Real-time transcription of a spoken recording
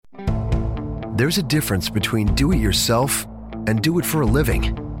There's a difference between do it yourself and do it for a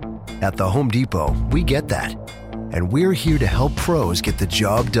living. At the Home Depot, we get that. And we're here to help pros get the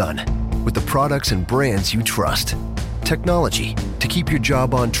job done with the products and brands you trust. Technology to keep your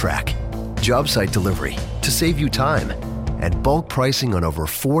job on track. Job site delivery to save you time. And bulk pricing on over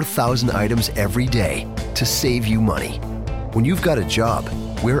 4,000 items every day to save you money. When you've got a job,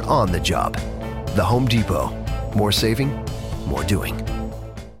 we're on the job. The Home Depot. More saving, more doing.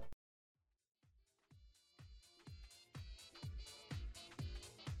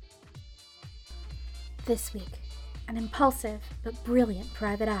 This week, an impulsive but brilliant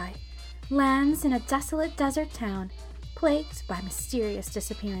private eye lands in a desolate desert town plagued by mysterious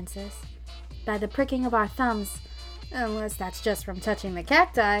disappearances. By the pricking of our thumbs, unless that's just from touching the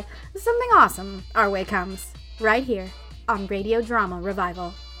cacti, something awesome our way comes, right here on Radio Drama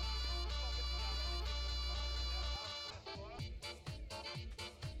Revival.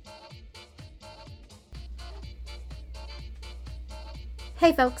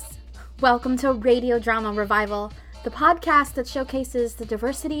 Hey folks, welcome to Radio Drama Revival, the podcast that showcases the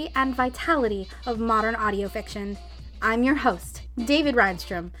diversity and vitality of modern audio fiction. I'm your host, David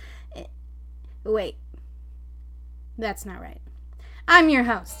Reinstrom. Wait, that's not right. I'm your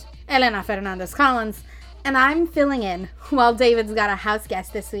host, Elena Fernandez-Collins, and I'm filling in while David's got a house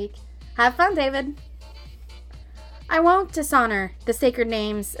guest this week. Have fun, David. I won't dishonor the sacred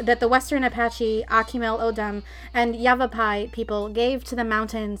names that the Western Apache, Akimel Odam, and Yavapai people gave to the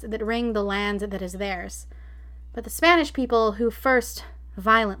mountains that ring the land that is theirs. But the Spanish people who first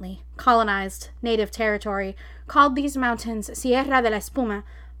violently colonized native territory called these mountains Sierra de la Espuma,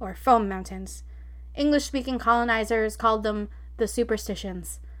 or Foam Mountains. English-speaking colonizers called them the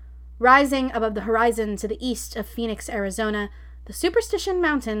Superstitions. Rising above the horizon to the east of Phoenix, Arizona, the Superstition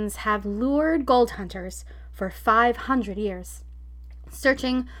Mountains have lured gold hunters for 500 years,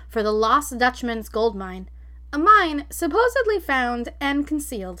 searching for the Lost Dutchman's gold mine, a mine supposedly found and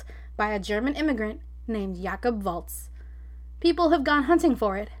concealed by a German immigrant named Jakob Waltz. People have gone hunting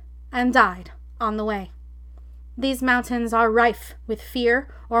for it and died on the way. These mountains are rife with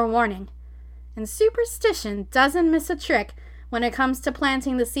fear or warning, and superstition doesn't miss a trick when it comes to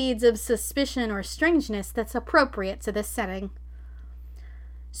planting the seeds of suspicion or strangeness that's appropriate to this setting.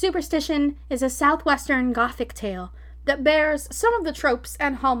 Superstition is a southwestern Gothic tale that bears some of the tropes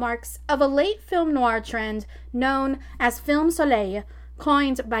and hallmarks of a late film noir trend known as film soleil,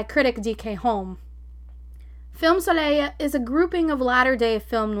 coined by critic D.K. Holm. Film soleil is a grouping of latter-day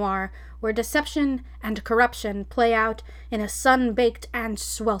film noir where deception and corruption play out in a sun-baked and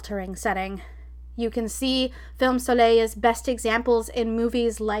sweltering setting. You can see film soleil's best examples in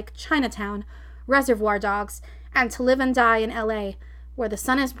movies like Chinatown, Reservoir Dogs, and To Live and Die in L.A., where the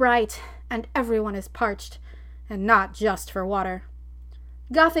sun is bright and everyone is parched, and not just for water.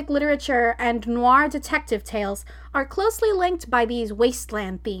 Gothic literature and noir detective tales are closely linked by these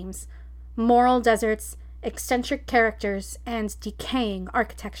wasteland themes: moral deserts, eccentric characters, and decaying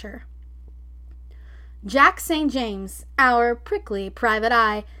architecture. Jack St. James, our prickly private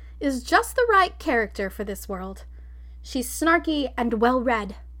eye, is just the right character for this world. She's snarky and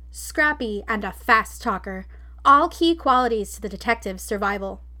well-read, scrappy and a fast talker, all key qualities to the detective's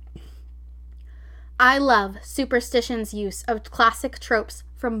survival. I love Superstition's use of classic tropes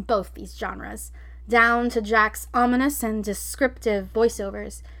from both these genres, down to Jack's ominous and descriptive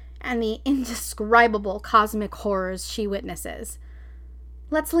voiceovers, and the indescribable cosmic horrors she witnesses.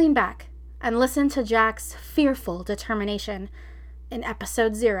 Let's lean back and listen to Jack's fearful determination in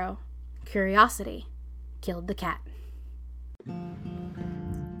Episode 0, Curiosity Killed the Cat.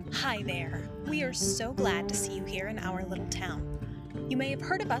 Hi there. We are so glad to see you here in our little town. You may have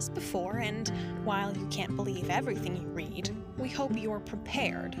heard of us before, and while you can't believe everything you read, we hope you're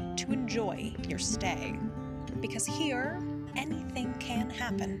prepared to enjoy your stay. Because here, anything can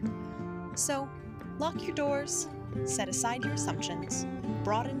happen. So, lock your doors, set aside your assumptions,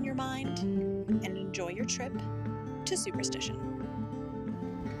 broaden your mind, and enjoy your trip to Superstition.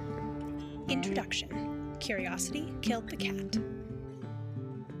 Introduction. Curiosity Killed the Cat.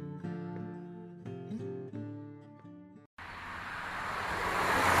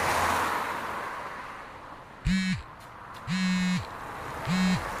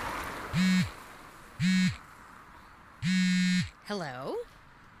 Hello?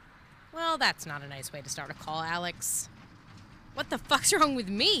 Well, that's not a nice way to start a call, Alex. What the fuck's wrong with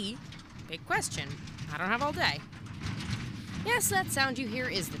me? Big question. I don't have all day. Yes, that sound you hear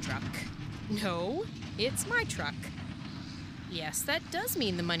is the truck. No, it's my truck. Yes, that does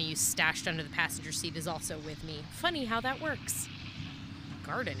mean the money you stashed under the passenger seat is also with me. Funny how that works.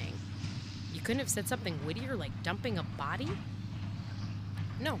 Gardening? You couldn't have said something wittier like dumping a body?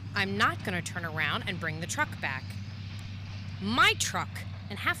 No, I'm not gonna turn around and bring the truck back. My truck,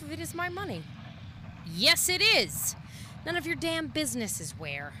 and half of it is my money. Yes, it is! None of your damn business is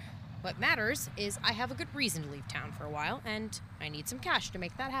where. What matters is I have a good reason to leave town for a while, and I need some cash to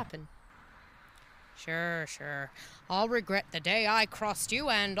make that happen. Sure. I'll regret the day I crossed you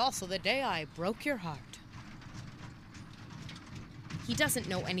and also the day I broke your heart. He doesn't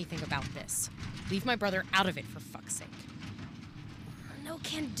know anything about this. Leave my brother out of it, for fuck's sake. No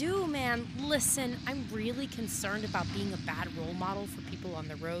can do, man. Listen, I'm really concerned about being a bad role model for people on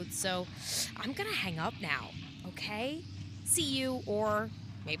the road, so I'm gonna hang up now, okay? See you, or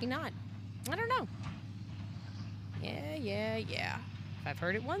maybe not. I don't know. Yeah. If I've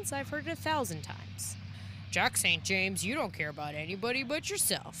heard it once, I've heard it 1,000 times. Jack St. James, you don't care about anybody but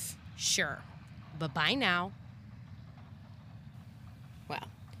yourself. Sure. Bye-bye now. Well,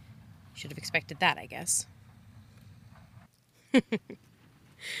 should have expected that, I guess.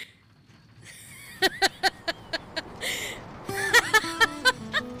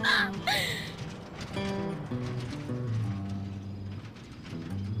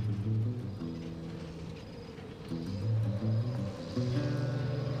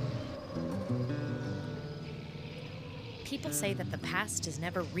 People say that the past is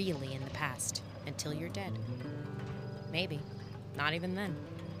never really in the past until you're dead. Maybe. Not even then.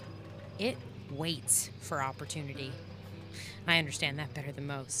 It waits for opportunity. I understand that better than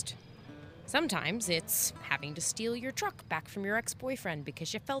most. Sometimes it's having to steal your truck back from your ex-boyfriend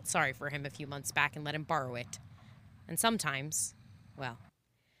because you felt sorry for him a few months back and let him borrow it. And sometimes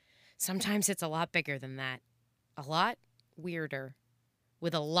it's a lot bigger than that. A lot weirder.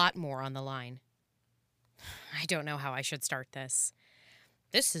 With a lot more on the line. I don't know how I should start this.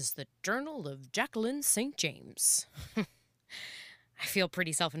 This is the Journal of Jacqueline St. James. I feel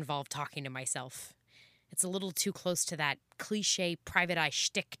pretty self-involved talking to myself. It's a little too close to that cliche private eye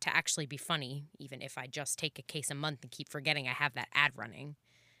shtick to actually be funny, even if I just take a case a month and keep forgetting I have that ad running.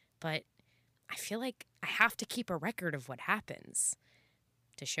 But I feel like I have to keep a record of what happens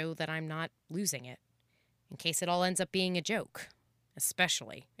to show that I'm not losing it, in case it all ends up being a joke,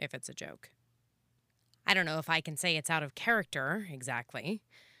 especially if it's a joke. I don't know if I can say it's out of character, exactly.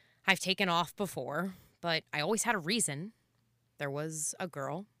 I've taken off before, but I always had a reason. There was a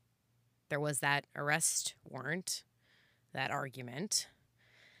girl. There was that arrest warrant. That argument.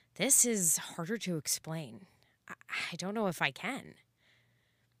 This is harder to explain. I don't know if I can.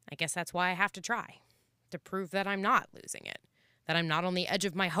 I guess that's why I have to try. To prove that I'm not losing it. That I'm not on the edge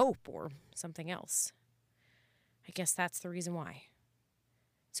of my hope or something else. I guess that's the reason why.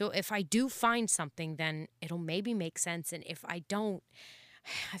 So if I do find something, then it'll maybe make sense. And if I don't,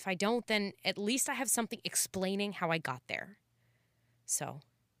 then at least I have something explaining how I got there. So,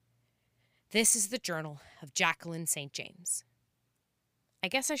 this is the Journal of Jacqueline St. James. I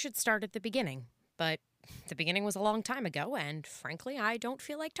guess I should start at the beginning, but the beginning was a long time ago, and frankly, I don't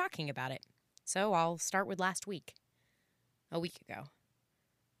feel like talking about it. So I'll start with last week. A week ago.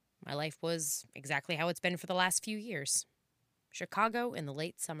 My life was exactly how it's been for the last few years. Chicago in the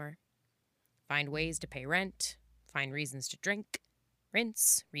late summer. Find ways to pay rent, find reasons to drink,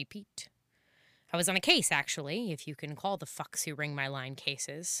 rinse, repeat. I was on a case, actually, if you can call the fucks who ring my line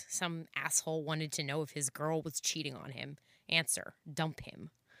cases. Some asshole wanted to know if his girl was cheating on him. Answer, dump him.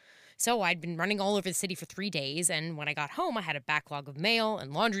 So I'd been running all over the city for 3 days, and when I got home, I had a backlog of mail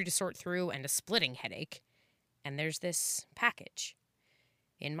and laundry to sort through and a splitting headache. And there's this package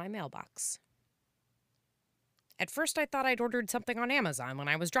in my mailbox. At first, I thought I'd ordered something on Amazon when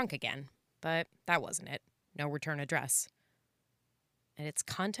I was drunk again, but that wasn't it. No return address. And its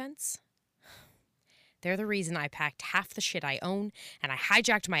contents? They're the reason I packed half the shit I own, and I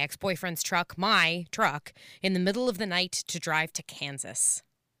hijacked my ex-boyfriend's truck, my truck, in the middle of the night to drive to Kansas.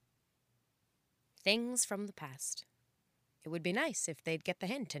 Things from the past. It would be nice if they'd get the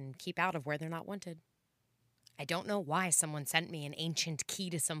hint and keep out of where they're not wanted. I don't know why someone sent me an ancient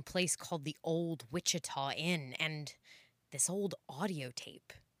key to some place called the Old Wichita Inn, and this old audio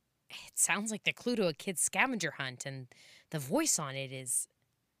tape. It sounds like the clue to a kid's scavenger hunt, and the voice on it is,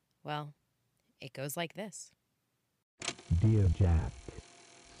 well, it goes like this. Dear Jack,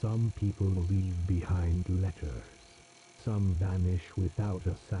 some people leave behind letters. Some vanish without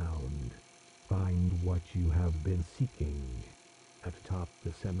a sound. Find what you have been seeking atop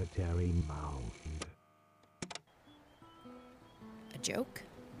the cemetery mound. A joke?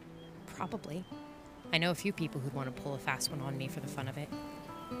 Probably. I know a few people who'd want to pull a fast one on me for the fun of it.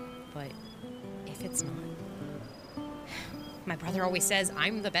 But if it's not... My brother always says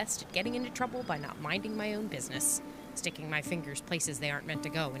I'm the best at getting into trouble by not minding my own business, sticking my fingers places they aren't meant to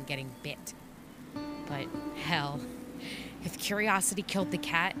go and getting bit. But hell, If curiosity killed the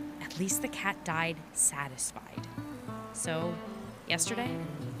cat, at least the cat died satisfied. So, yesterday,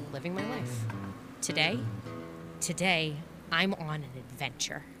 living my life. Today, I'm on an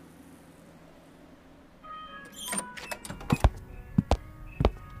adventure.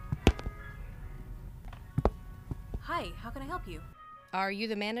 Hi, how can I help you? Are you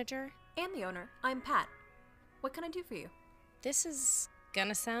the manager? And the owner. I'm Pat. What can I do for you? This is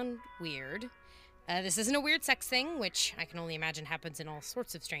gonna sound weird. This isn't a weird sex thing, which I can only imagine happens in all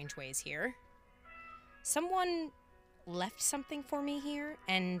sorts of strange ways here. Someone left something for me here,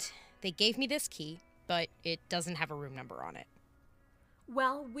 and they gave me this key, but it doesn't have a room number on it.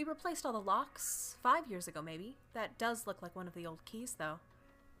 Well, we replaced all the locks 5 years ago, maybe. That does look like one of the old keys, though.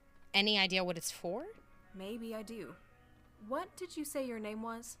 Any idea what it's for? Maybe I do. What did you say your name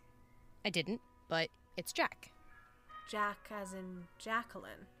was? I didn't, but it's Jack. Jack as in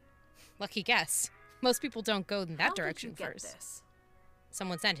Jacqueline. Lucky guess. Most people don't go in that direction How did you get first. this?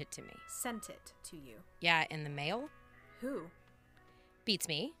 Someone sent it to me. Sent it to you. Yeah, in the mail. Who? Beats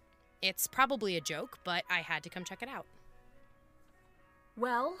me. It's probably a joke, but I had to come check it out.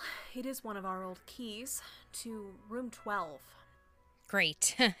 Well, it is one of our old keys to room 12.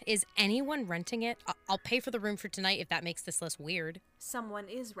 Great. Is anyone renting it? I'll pay for the room for tonight if that makes this less weird. Someone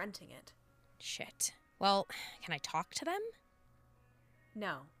is renting it. Shit. Well, can I talk to them?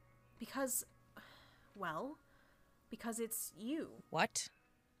 No. Because it's you. What?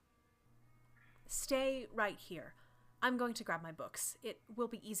 Stay right here. I'm going to grab my books. It will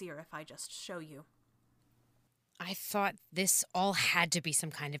be easier if I just show you. I thought this all had to be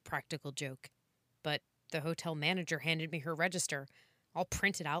some kind of practical joke. But the hotel manager handed me her register, all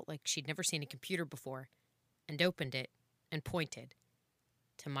printed out like she'd never seen a computer before, and opened it and pointed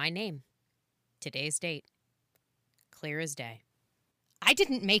to my name. Today's date. Clear as day. I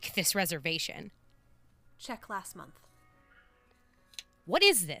didn't make this reservation. Check last month. What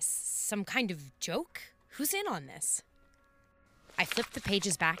is this? Some kind of joke? Who's in on this? I flipped the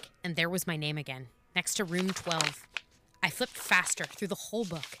pages back, and there was my name again, next to room 12. I flipped faster through the whole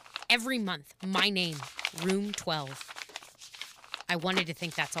book. Every month, my name, room 12. I wanted to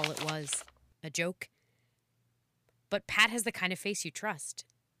think that's all it was, a joke. But Pat has the kind of face you trust.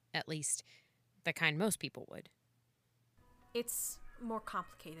 At least, the kind most people would. It's more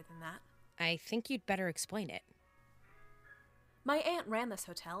complicated than that. I think you'd better explain it. My aunt ran this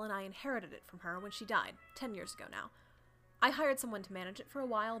hotel, and I inherited it from her when she died, 10 years ago now. I hired someone to manage it for a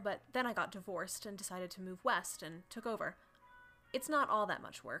while, but then I got divorced and decided to move west and took over. It's not all that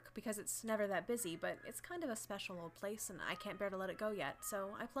much work, because it's never that busy, but it's kind of a special old place, and I can't bear to let it go yet,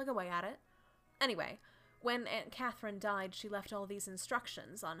 so I plug away at it. Anyway, when Aunt Catherine died, she left all these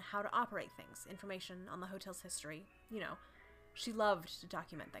instructions on how to operate things, information on the hotel's history. You know, she loved to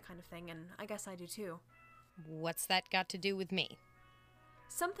document that kind of thing, and I guess I do too. What's that got to do with me?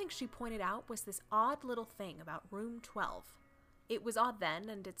 Something she pointed out was this odd little thing about room 12. It was odd then,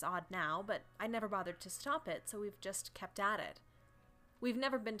 and it's odd now, but I never bothered to stop it, so we've just kept at it. We've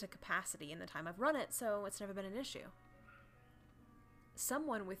never been to capacity in the time I've run it, so it's never been an issue.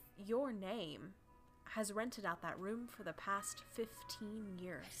 Someone with your name has rented out that room for the past 15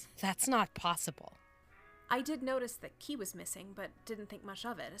 years. That's not possible. I did notice that key was missing, but didn't think much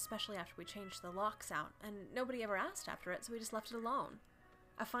of it, especially after we changed the locks out, and nobody ever asked after it, so we just left it alone.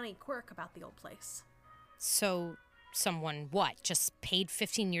 A funny quirk about the old place. So, someone, what, just paid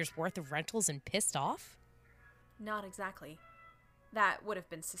 15 years worth of rentals and pissed off? Not exactly. That would have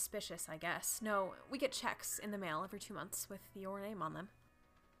been suspicious, I guess. No, we get checks in the mail every 2 months with your name on them.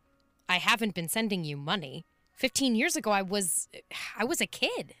 I haven't been sending you money. 15 years ago, I was a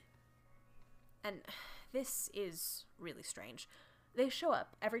kid. And this is really strange. They show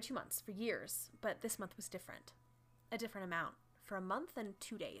up every 2 months for years, but this month was different. A different amount. For a month and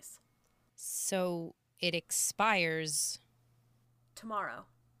 2 days. So it expires tomorrow.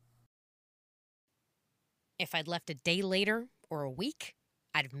 If I'd left a day later or a week,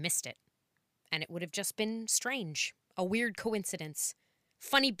 I'd have missed it. And it would have just been strange. A weird coincidence.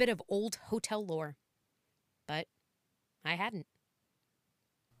 Funny bit of old hotel lore. But I hadn't.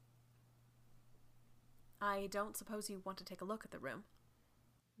 I don't suppose you want to take a look at the room.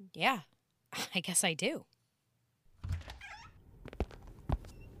 Yeah, I guess I do.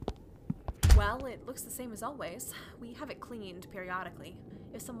 Well, it looks the same as always. We have it cleaned periodically.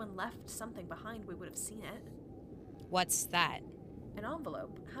 If someone left something behind, we would have seen it. What's that? An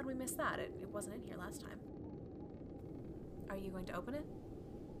envelope. How'd we miss that? It wasn't in here last time. Are you going to open it?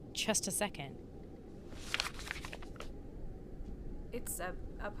 Just a second. It's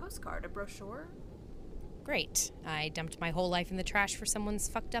a postcard, a brochure. Great. I dumped my whole life in the trash for someone's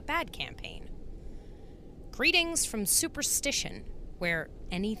fucked up ad campaign. Greetings from Superstition, where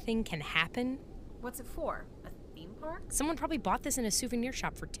anything can happen. What's it for? A theme park? Someone probably bought this in a souvenir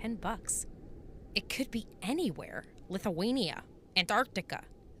shop for $10. It could be anywhere. Lithuania, Antarctica,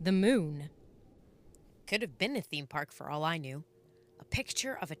 the moon. Could have been a theme park for all I knew. A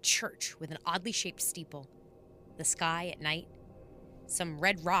picture of a church with an oddly shaped steeple. The sky at night. Some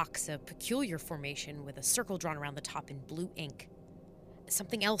red rocks, a peculiar formation with a circle drawn around the top in blue ink.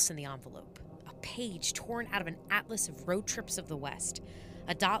 Something else in the envelope. A page torn out of an atlas of road trips of the West.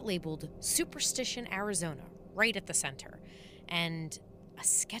 A dot labeled Superstition, Arizona, right at the center. And a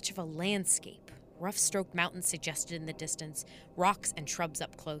sketch of a landscape. Rough-stroked mountains suggested in the distance, rocks and shrubs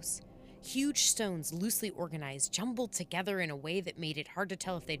up close. Huge stones loosely organized, jumbled together in a way that made it hard to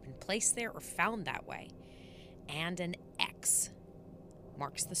tell if they'd been placed there or found that way. And an X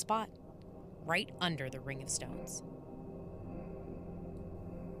marks the spot, right under the ring of stones.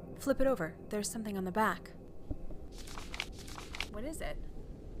 Flip it over. There's something on the back. What is it?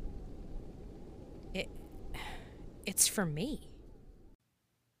 It's for me.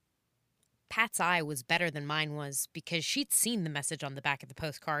 Pat's eye was better than mine was because she'd seen the message on the back of the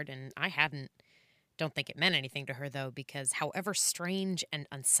postcard and I hadn't. Don't think it meant anything to her, though, because however strange and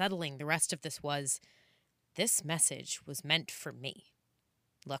unsettling the rest of this was, this message was meant for me.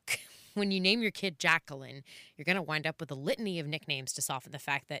 Look, when you name your kid Jacqueline, you're going to wind up with a litany of nicknames to soften the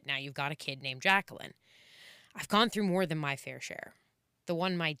fact that now you've got a kid named Jacqueline. I've gone through more than my fair share. The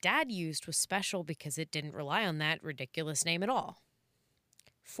one my dad used was special because it didn't rely on that ridiculous name at all.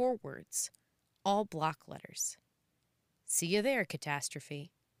 4 words. All block letters. See you there,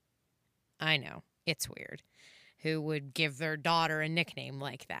 catastrophe. I know, it's weird. Who would give their daughter a nickname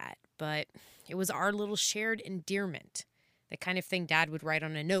like that? But it was our little shared endearment. The kind of thing Dad would write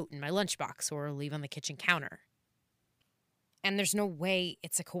on a note in my lunchbox or leave on the kitchen counter. And there's no way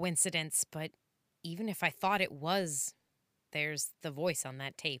it's a coincidence, but even if I thought it was, there's the voice on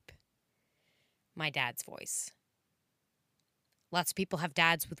that tape. My dad's voice. Lots of people have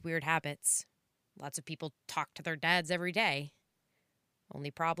dads with weird habits. Lots of people talk to their dads every day.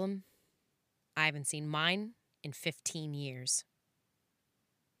 Only problem? I haven't seen mine in 15 years.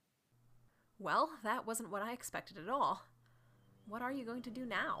 Well, that wasn't what I expected at all. What are you going to do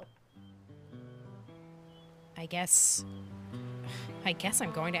now? I guess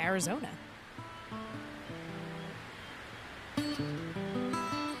I'm going to Arizona.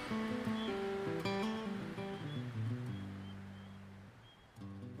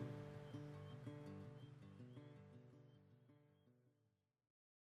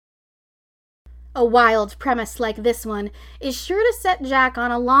 A wild premise like this one is sure to set Jack on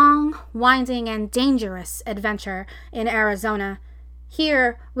a long, winding, and dangerous adventure in Arizona.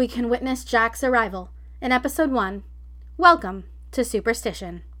 Here, we can witness Jack's arrival in Episode 1. Welcome to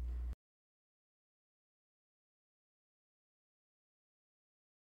Superstition.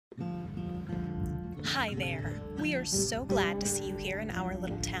 Hi there. We are so glad to see you here in our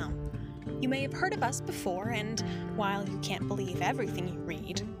little town. You may have heard of us before, and while you can't believe everything you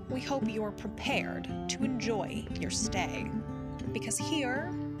read, we hope you're prepared to enjoy your stay. Because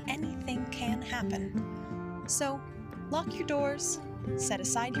here, anything can happen. So, lock your doors, set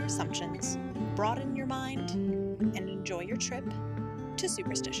aside your assumptions, broaden your mind, and enjoy your trip to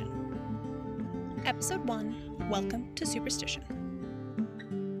Superstition. Episode 1, Welcome to Superstition.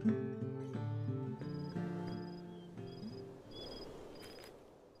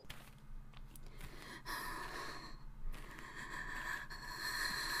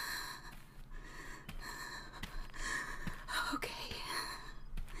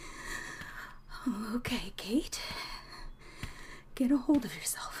 Okay, Kate. Get a hold of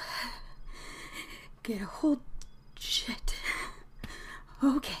yourself. Get a hold... Shit.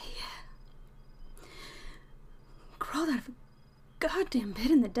 Okay. Crawled out of a goddamn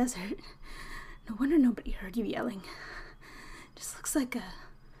pit in the desert. No wonder nobody heard you yelling. Just looks like a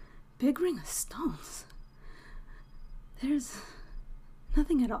big ring of stones. There's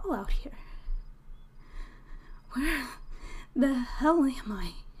nothing at all out here. Where the hell am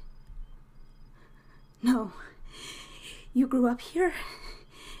I? No, you grew up here.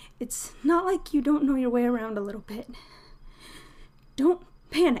 It's not like you don't know your way around a little bit. Don't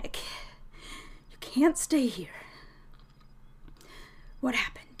panic. You can't stay here. What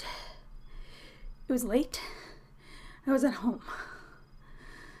happened? It was late. I was at home.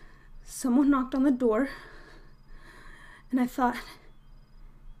 Someone knocked on the door, and I thought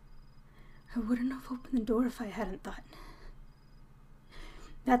I wouldn't have opened the door if I hadn't thought.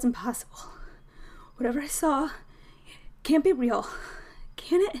 That's impossible. Whatever I saw can't be real,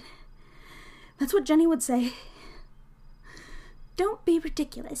 can it? That's what Jenny would say. Don't be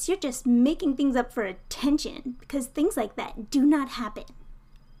ridiculous. You're just making things up for attention, because things like that do not happen.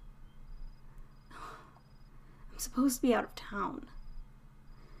 I'm supposed to be out of town.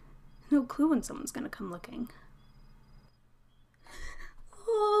 No clue when someone's gonna come looking.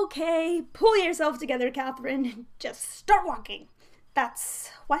 Okay, pull yourself together, Catherine. Just start walking.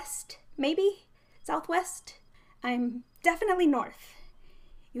 That's west, maybe? Southwest? I'm definitely north.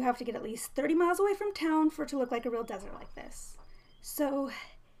 You have to get at least 30 miles away from town for it to look like a real desert like this. So,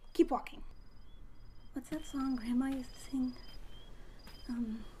 keep walking. What's that song Grandma used to sing?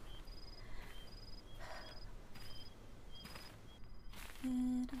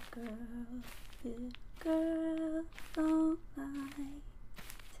 Little girl, don't lie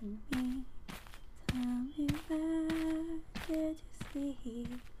to me. Tell me where did you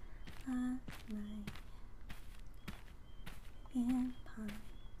sleep last night? In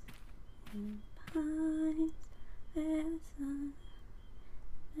pines, where the sun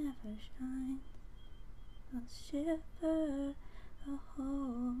never shines. I'll shiver the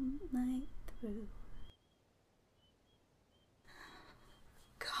whole night through.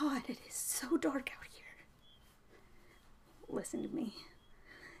 God, it is so dark out here. Listen to me.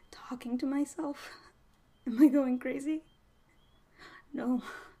 Talking to myself. Am I going crazy? No.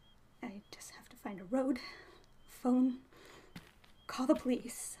 I just have to find a road, phone, call the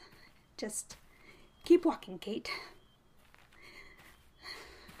police. Just keep walking, Kate.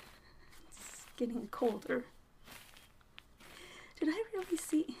 It's getting colder. Did I really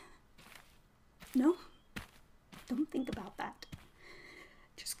see? No? Don't think about that.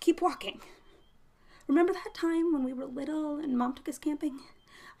 Just keep walking. Remember that time when we were little and Mom took us camping?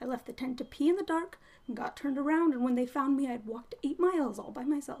 I left the tent to pee in the dark and got turned around, and when they found me, I'd walked 8 miles all by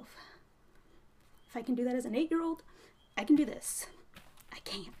myself. If I can do that as an 8-year-old, I can do this. I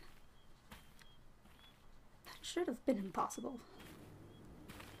can. That should have been impossible.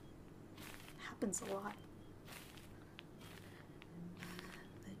 Happens a lot.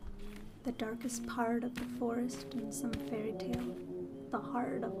 The darkest part of the forest in some fairy tale, the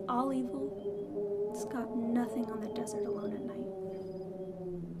heart of all evil, it's got nothing on the desert alone at night.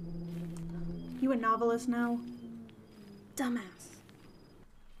 You a novelist now? Dumbass.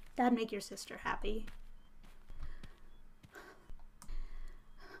 That'd make your sister happy.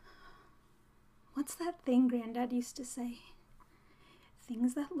 What's that thing Granddad used to say?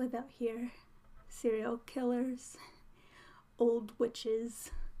 Things that live out here. Serial killers, old witches,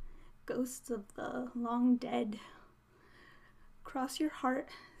 ghosts of the long dead. Cross your heart,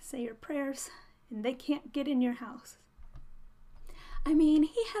 say your prayers, and they can't get in your house. I mean,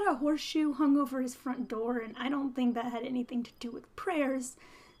 he had a horseshoe hung over his front door, and I don't think that had anything to do with prayers,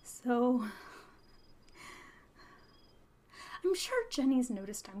 so... I'm sure Jenny's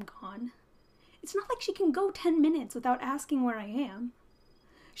noticed I'm gone. It's not like she can go 10 minutes without asking where I am.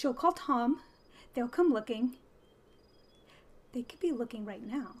 She'll call Tom. They'll come looking. They could be looking right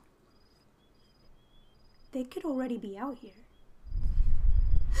now. They could already be out here.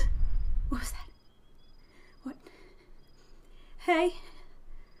 What was that? What? Hey?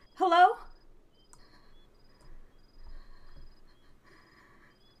 Hello?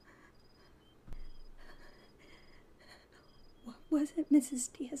 What was it Mrs.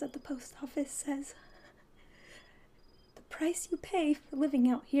 Diaz at the post office says? The price you pay for living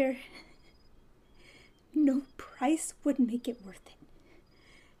out here, no price would make it worth it.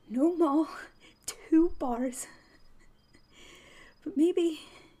 No mall, 2 bars. But maybe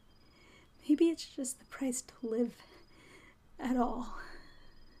it's just the price to live at all.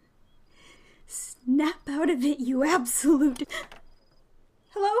 Snap out of it, you absolute...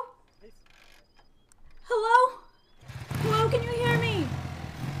 Hello? Hello? Hello, can you hear me?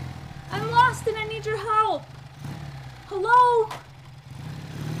 I'm lost and I need your help. Hello?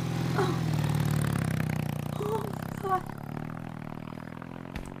 Oh my God.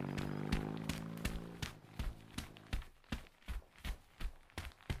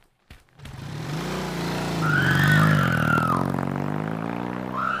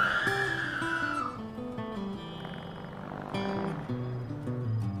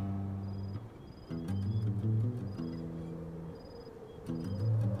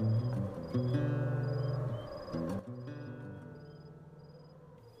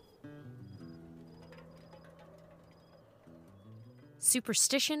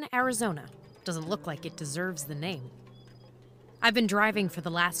 Superstition, Arizona. Doesn't look like it deserves the name. I've been driving for the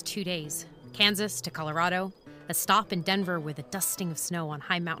last 2 days. Kansas to Colorado, a stop in Denver with a dusting of snow on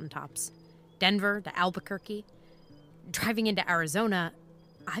high mountaintops. Denver to Albuquerque. Driving into Arizona,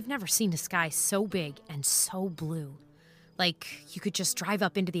 I've never seen a sky so big and so blue. Like you could just drive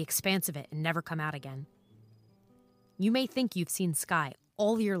up into the expanse of it and never come out again. You may think you've seen sky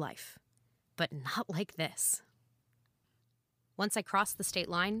all your life, but not like this. Once I crossed the state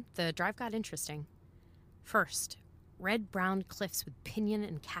line, the drive got interesting. First, red-brown cliffs with pinyon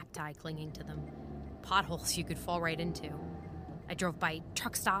and cacti clinging to them. Potholes you could fall right into. I drove by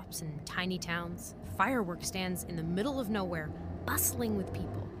truck stops and tiny towns, fireworks stands in the middle of nowhere, bustling with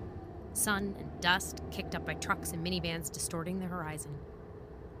people. Sun and dust kicked up by trucks and minivans distorting the horizon.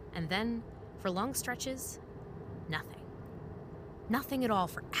 And then, for long stretches, nothing. Nothing at all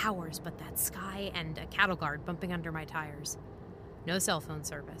for hours but that sky and a cattle guard bumping under my tires. No cell phone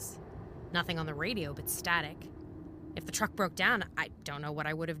service. Nothing on the radio but static. If the truck broke down, I don't know what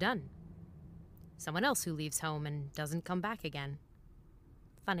I would have done. Someone else who leaves home and doesn't come back again.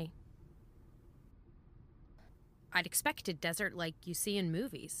 Funny. I'd expected desert like you see in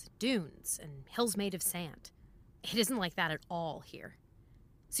movies, dunes and hills made of sand. It isn't like that at all here.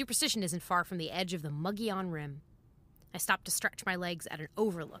 Superstition isn't far from the edge of the Mogollon Rim. I stopped to stretch my legs at an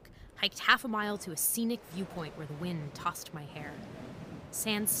overlook, hiked half a mile to a scenic viewpoint where the wind tossed my hair.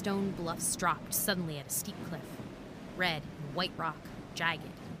 Sandstone bluffs dropped suddenly at a steep cliff. Red and white rock, jagged,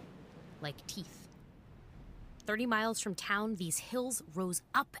 like teeth. 30 miles from town, these hills rose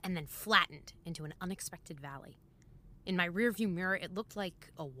up and then flattened into an unexpected valley. In my rearview mirror, it looked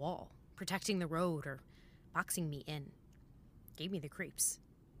like a wall, protecting the road or boxing me in. Gave me the creeps.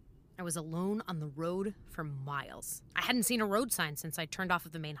 I was alone on the road for miles. I hadn't seen a road sign since I turned off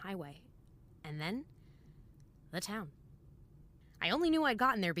of the main highway. And then, the town. I only knew I'd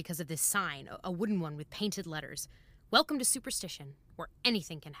gotten there because of this sign, a wooden one with painted letters. Welcome to Superstition, where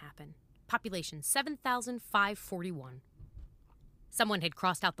anything can happen. Population 7,541. Someone had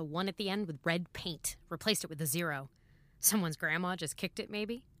crossed out the 1 at the end with red paint, replaced it with a 0. Someone's grandma just kicked it,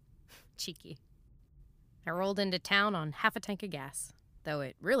 maybe? Cheeky. I rolled into town on half a tank of gas, though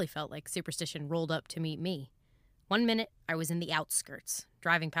it really felt like Superstition rolled up to meet me. 1 minute, I was in the outskirts,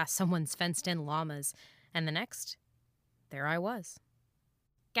 driving past someone's fenced-in llamas, and the next, there I was.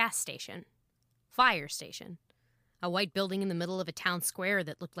 Gas station. Fire station. A white building in the middle of a town square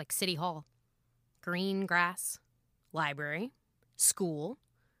that looked like City Hall. Green grass. Library. School.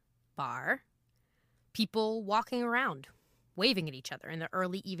 Bar. People walking around, waving at each other in the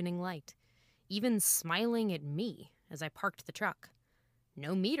early evening light. Even smiling at me as I parked the truck.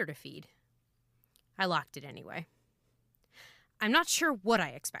 No meter to feed. I locked it anyway. I'm not sure what I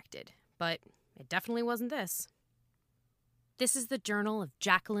expected, but it definitely wasn't this. This is the Journal of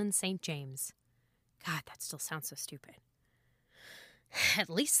Jacqueline St. James. God, that still sounds so stupid. At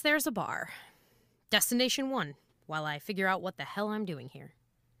least there's a bar. Destination 1, while I figure out what the hell I'm doing here.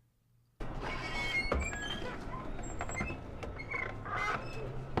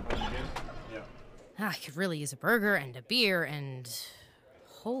 I could really use a burger and a beer and...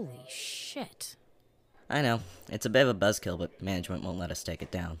 Holy shit. I know. It's a bit of a buzzkill, but management won't let us take it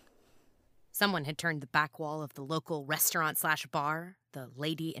down. Someone had turned the back wall of the local restaurant/bar, the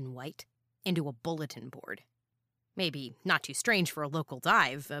Lady in White, into a bulletin board. Maybe not too strange for a local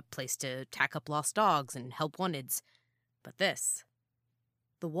dive, a place to tack up lost dogs and help wanteds. But this...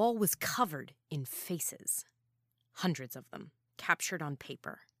 The wall was covered in faces. Hundreds of them, captured on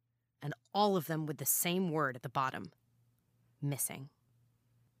paper. And all of them with the same word at the bottom. Missing.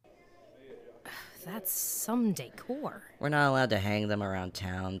 That's some decor. We're not allowed to hang them around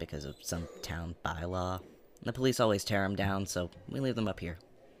town because of some town bylaw. The police always tear them down, so we leave them up here.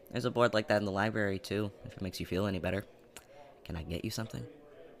 There's a board like that in the library, too, if it makes you feel any better. Can I get you something?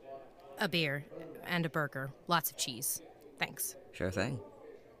 A beer and a burger. Lots of cheese. Thanks. Sure thing.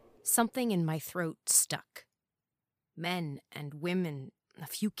 Something in my throat stuck. Men and women, a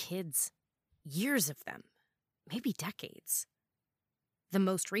few kids. Years of them. Maybe decades. The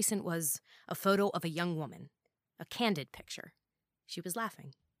most recent was a photo of a young woman. A candid picture. She was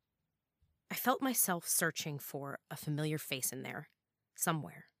laughing. I felt myself searching for a familiar face in there.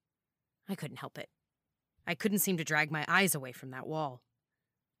 Somewhere. I couldn't help it. I couldn't seem to drag my eyes away from that wall.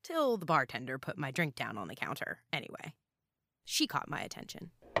 Till the bartender put my drink down on the counter, anyway. She caught my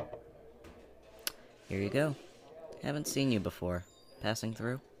attention. Here you go. Haven't seen you before. Passing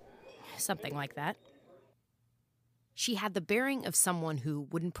through? Something like that. She had the bearing of someone who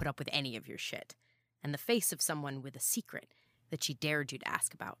wouldn't put up with any of your shit, and the face of someone with a secret that she dared you to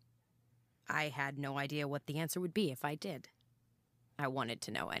ask about. I had no idea what the answer would be if I did. I wanted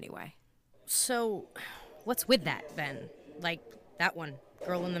to know anyway. So, what's with that, then? Like, that one,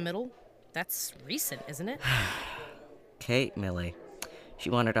 girl in the middle? That's recent, isn't it? Kate Millie. She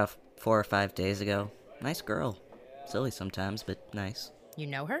wandered off 4 or 5 days ago. Nice girl. Silly sometimes, but nice. You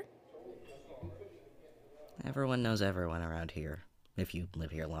know her? Everyone knows everyone around here. If you live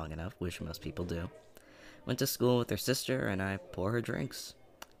here long enough, which most people do. Went to school with her sister, and I pour her drinks.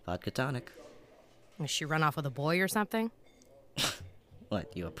 Vodka tonic. Did she run off with a boy or something?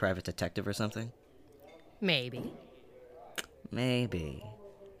 What, you a private detective or something? Maybe. Maybe.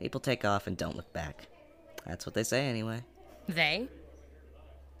 People take off and don't look back. That's what they say anyway. They?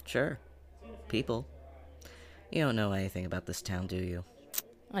 Sure. People. You don't know anything about this town, do you?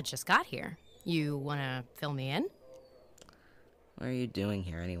 I just got here. You wanna fill me in? What are you doing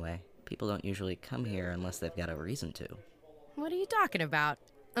here anyway? People don't usually come here unless they've got a reason to. What are you talking about?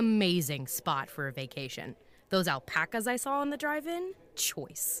 Amazing spot for a vacation. Those alpacas I saw on the drive-in?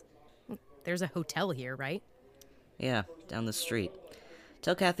 Choice. There's a hotel here, right? Yeah, down the street.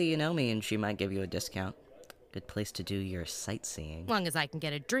 Tell Kathy you know me and she might give you a discount. Good place to do your sightseeing. As long as I can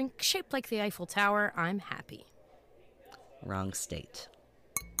get a drink shaped like the Eiffel Tower, I'm happy. Wrong state.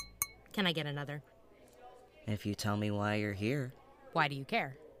 Can I get another? If you tell me why you're here. Why do you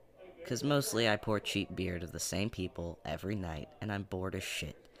care? 'Cause mostly I pour cheap beer to the same people every night, and I'm bored as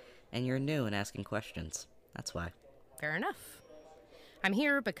shit. And you're new and asking questions. That's why. Fair enough. I'm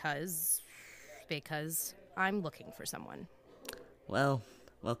here because I'm looking for someone. Well,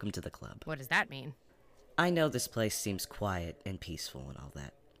 welcome to the club. What does that mean? I know this place seems quiet and peaceful and all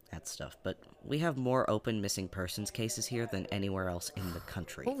that stuff, but we have more open missing persons cases here than anywhere else in the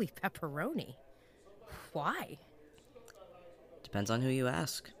country. Holy pepperoni. Why? Depends on who you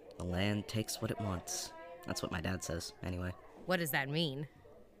ask. The land takes what it wants. That's what my dad says, anyway. What does that mean?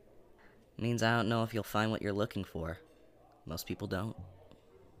 Means I don't know if you'll find what you're looking for. Most people don't.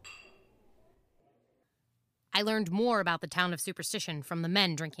 I learned more about the town of Superstition from the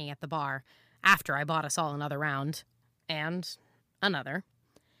men drinking at the bar after I bought us all another round. And another.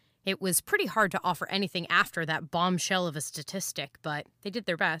 It was pretty hard to offer anything after that bombshell of a statistic, but they did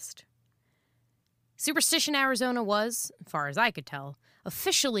their best. Superstition, Arizona was, as far as I could tell,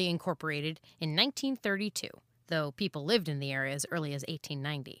 officially incorporated in 1932, though people lived in the area as early as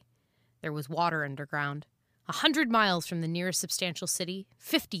 1890. There was water underground, 100 miles from the nearest substantial city,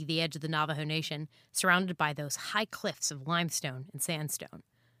 50 the edge of the Navajo Nation, surrounded by those high cliffs of limestone and sandstone.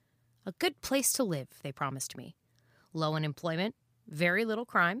 A good place to live, they promised me. Low unemployment, very little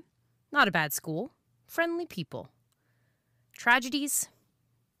crime, not a bad school, friendly people. Tragedies,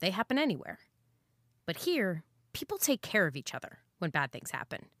 they happen anywhere. But here, people take care of each other when bad things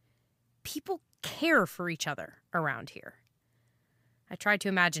happen. People care for each other around here. I tried to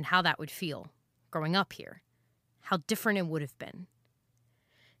imagine how that would feel, growing up here, how different it would have been.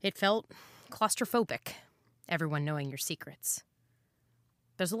 It felt claustrophobic, everyone knowing your secrets.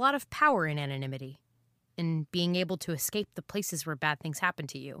 There's a lot of power in anonymity, in being able to escape the places where bad things happen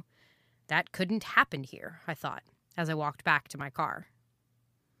to you. That couldn't happen here, I thought, as I walked back to my car.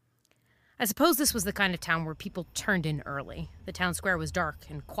 I suppose this was the kind of town where people turned in early. The town square was dark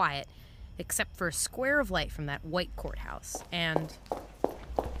and quiet, except for a square of light from that white courthouse, and...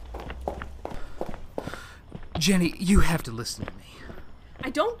 Jenny, you have to listen to me.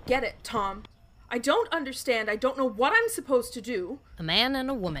 I don't get it, Tom. I don't understand. I don't know what I'm supposed to do. A man and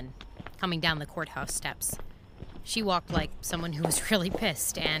a woman coming down the courthouse steps. She walked like someone who was really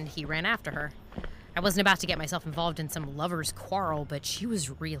pissed, and he ran after her. I wasn't about to get myself involved in some lover's quarrel, but she was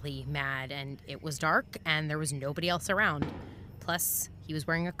really mad, and it was dark, and there was nobody else around. Plus, he was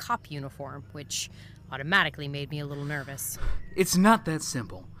wearing a cop uniform, which automatically made me a little nervous. It's not that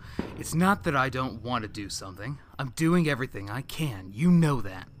simple. It's not that I don't want to do something. I'm doing everything I can. You know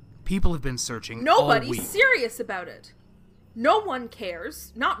that. People have been searching all week. Nobody's serious about it. No one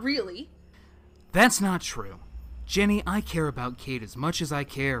cares. Not really. That's not true. Jenny, I care about Kate as much as I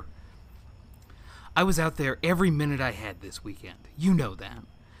care. I was out there every minute I had this weekend. You know that.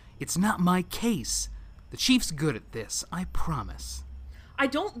 It's not my case. The chief's good at this, I promise. I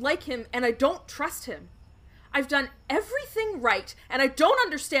don't like him, and I don't trust him. I've done everything right, and I don't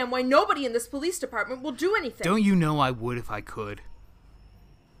understand why nobody in this police department will do anything. Don't you know I would if I could?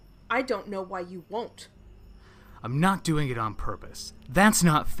 I don't know why you won't. I'm not doing it on purpose. That's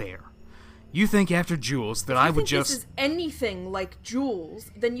not fair. You think after Jules that I would just... If this is anything like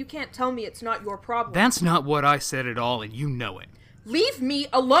Jules, then you can't tell me it's not your problem. That's not what I said at all, and you know it. Leave me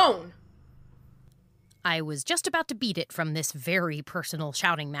alone! I was just about to beat it from this very personal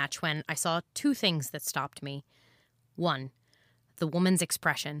shouting match when I saw two things that stopped me. One, the woman's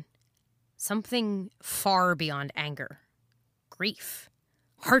expression. Something far beyond anger. Grief.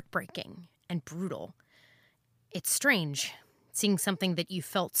 Heartbreaking and brutal. It's strange, seeing something that you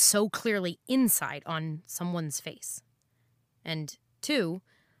felt so clearly inside on someone's face. And two,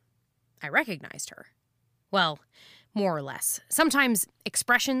 I recognized her. Well, more or less. Sometimes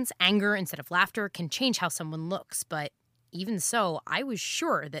expressions, anger instead of laughter, can change how someone looks, but even so, I was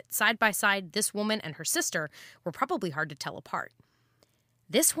sure that side by side, this woman and her sister were probably hard to tell apart.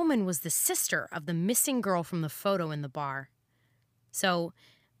 This woman was the sister of the missing girl from the photo in the bar. So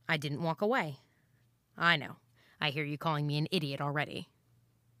I didn't walk away. I know. I hear you calling me an idiot already.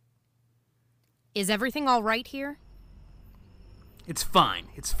 Is everything all right here? It's fine.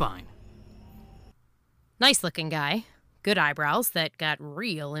 It's fine. Nice-looking guy. Good eyebrows that got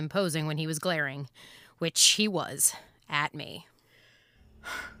real imposing when he was glaring, which he was, at me.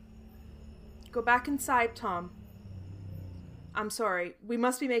 Go back inside, Tom. I'm sorry. We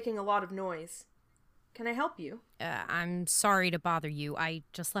must be making a lot of noise. Can I help you? I'm sorry to bother you. I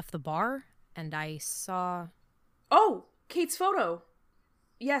just left the bar, and I saw... Oh, Kate's photo.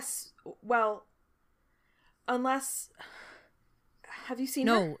 Yes, well, unless... Have you seen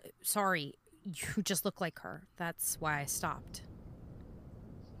her? No, sorry. You just look like her. That's why I stopped.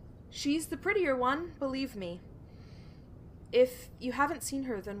 She's the prettier one, believe me. If you haven't seen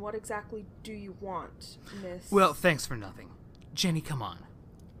her, then what exactly do you want, Miss... Well, thanks for nothing. Jenny, come on.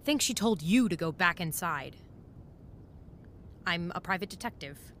 Think she told you to go back inside. I'm a private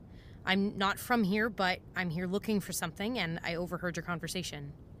detective. I'm not from here, but I'm here looking for something, and I overheard your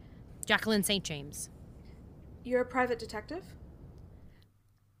conversation. Jacqueline St. James. You're a private detective?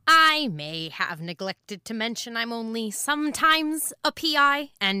 I may have neglected to mention I'm only sometimes a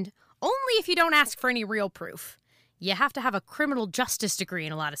PI, and only if you don't ask for any real proof. You have to have a criminal justice degree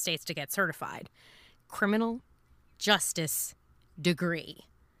in a lot of states to get certified. Criminal justice degree.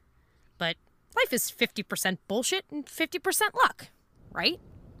 But life is 50% bullshit and 50% luck, right?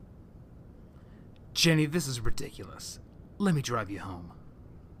 Jenny, this is ridiculous. Let me drive you home.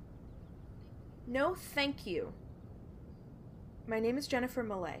 No, thank you. My name is Jennifer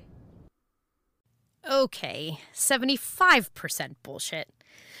Millay. Okay, 75% bullshit.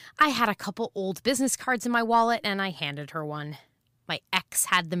 I had a couple old business cards in my wallet, and I handed her one. My ex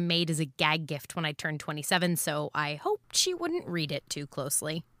had them made as a gag gift when I turned 27, so I hoped she wouldn't read it too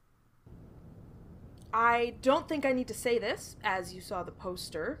closely. I don't think I need to say this, as you saw the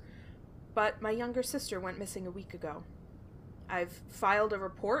poster, but my younger sister went missing a week ago. I've filed a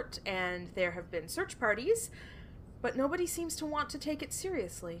report, and there have been search parties, but nobody seems to want to take it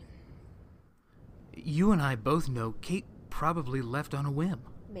seriously. You and I both know Kate probably left on a whim.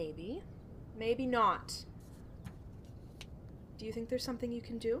 Maybe. Maybe not. Do you think there's something you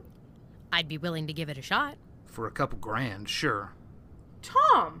can do? I'd be willing to give it a shot. For a couple grand, sure.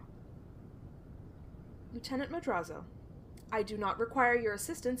 Tom! Lieutenant Madrazo, I do not require your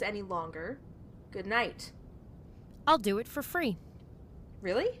assistance any longer. Good night. I'll do it for free.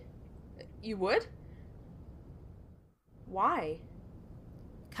 Really? You would? Why?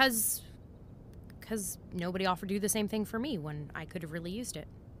 'Cause nobody offered to do the same thing for me when I could have really used it.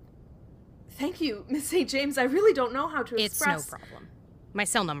 Thank you, Miss St. James. I really don't know how to express... It's no problem. My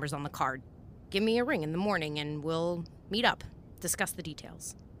cell number's on the card. Give me a ring in the morning and we'll meet up. Discuss the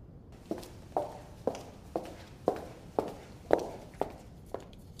details.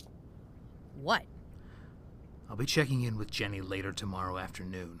 What? I'll be checking in with Jenny later tomorrow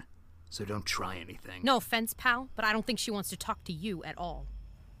afternoon, so don't try anything. No offense, pal, but I don't think she wants to talk to you at all.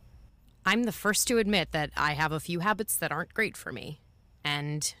 I'm the first to admit that I have a few habits that aren't great for me.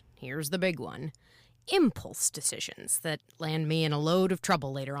 And here's the big one. Impulse decisions that land me in a load of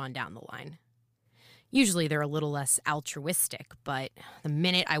trouble later on down the line. Usually they're a little less altruistic, but the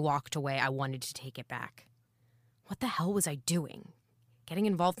minute I walked away, I wanted to take it back. What the hell was I doing? Getting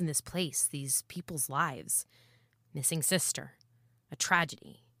involved in this place, these people's lives. Missing sister. A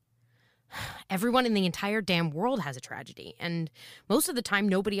tragedy. Everyone in the entire damn world has a tragedy, and most of the time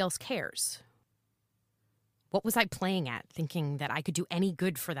nobody else cares. What was I playing at, thinking that I could do any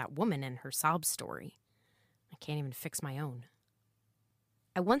good for that woman and her sob story? I can't even fix my own.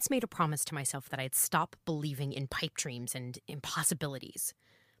 I once made a promise to myself that I'd stop believing in pipe dreams and impossibilities.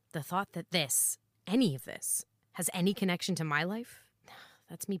 The thought that this, any of this, has any connection to my life,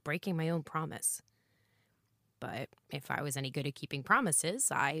 that's me breaking my own promise. But if I was any good at keeping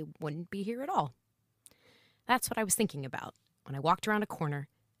promises, I wouldn't be here at all. That's what I was thinking about when I walked around a corner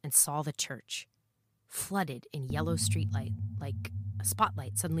and saw the church, flooded in yellow streetlight, like a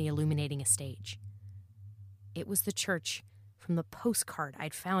spotlight suddenly illuminating a stage. It was the church from the postcard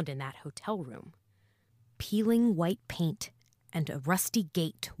I'd found in that hotel room. Peeling white paint and a rusty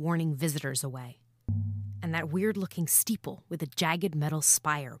gate warning visitors away. And that weird-looking steeple with a jagged metal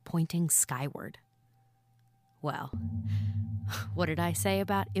spire pointing skyward. Well, what did I say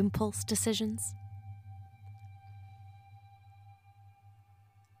about impulse decisions?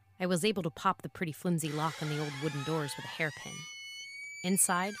 I was able to pop the pretty flimsy lock on the old wooden doors with a hairpin.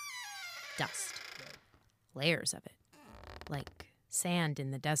 Inside, dust. Layers of it. like sand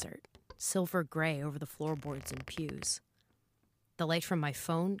in the desert, silver gray over the floorboards and pews. The light from my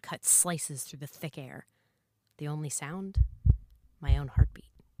phone cut slices through the thick air. The only sound? My own heartbeat.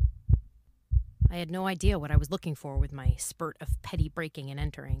 I had no idea what I was looking for with my spurt of petty breaking and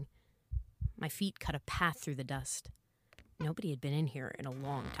entering. My feet cut a path through the dust. Nobody had been in here in a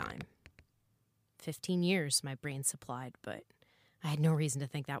long time. 15 years, my brain supplied, but I had no reason to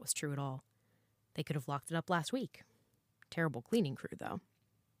think that was true at all. They could have locked it up last week. Terrible cleaning crew, though.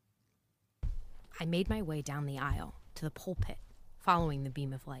 I made my way down the aisle to the pulpit, following the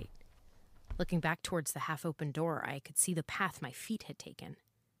beam of light. Looking back towards the half-open door, I could see the path my feet had taken,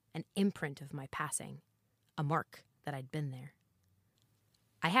 an imprint of my passing, a mark that I'd been there.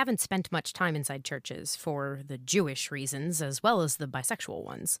 I haven't spent much time inside churches for the Jewish reasons as well as the bisexual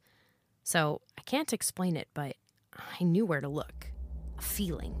ones, so I can't explain it, but I knew where to look. A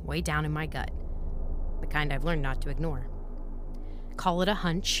feeling way down in my gut, the kind I've learned not to ignore. Call it a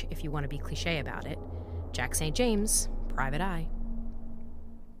hunch if you want to be cliche about it. Jack St. James, private eye.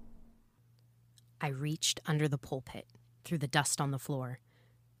 I reached under the pulpit, through the dust on the floor.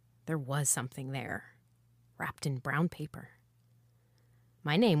 There was something there, wrapped in brown paper.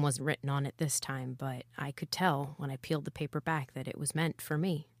 My name wasn't written on it this time, but I could tell when I peeled the paper back that it was meant for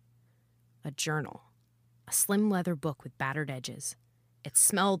me. A journal. A slim leather book with battered edges. It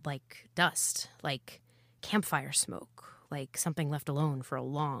smelled like dust, like campfire smoke, like something left alone for a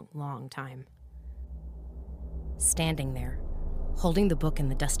long, long time. Standing there, holding the book in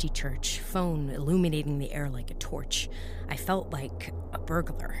the dusty church, phone illuminating the air like a torch, I felt like a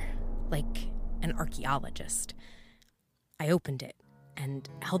burglar, like an archaeologist. I opened it and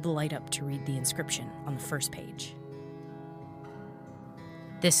held the light up to read the inscription on the first page.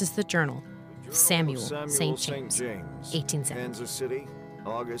 This is the journal of Samuel St. James, 1870. Kansas City,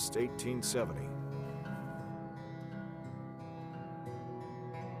 August 1870.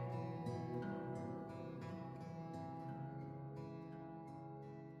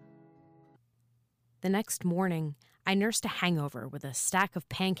 The next morning, I nursed a hangover with a stack of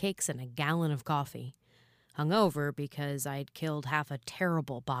pancakes and a gallon of coffee. Hungover because I'd killed half a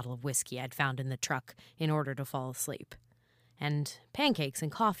terrible bottle of whiskey I'd found in the truck in order to fall asleep. And pancakes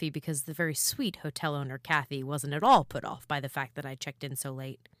and coffee because the very sweet hotel owner Kathy wasn't at all put off by the fact that I checked in so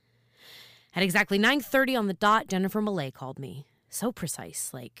late. At exactly 9:30 on the dot, Jennifer Millay called me. So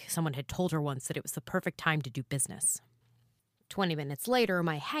precise, like someone had told her once that it was the perfect time to do business. 20 minutes later,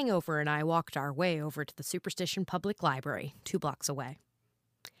 my hangover and I walked our way over to the Superstition Public Library, 2 blocks away.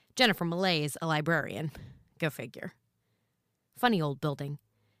 Jennifer Millay is a librarian. Go figure. Funny old building.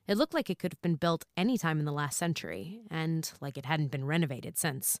 It looked like it could have been built any time in the last century, and like it hadn't been renovated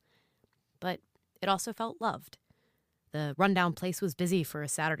since. But it also felt loved. The rundown place was busy for a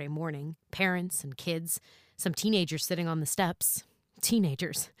Saturday morning. Parents and kids, some teenagers sitting on the steps.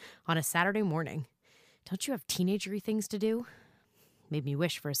 Teenagers on a Saturday morning. Don't you have teenagery things to do? Made me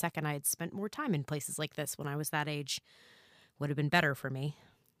wish for a second I had spent more time in places like this when I was that age. Would have been better for me.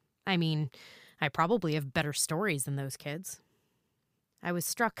 I mean, I probably have better stories than those kids. I was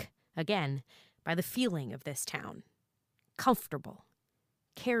struck, again, by the feeling of this town. Comfortable.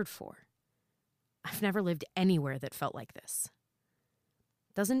 Cared for. I've never lived anywhere that felt like this.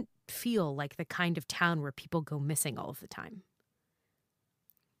 Doesn't feel like the kind of town where people go missing all of the time.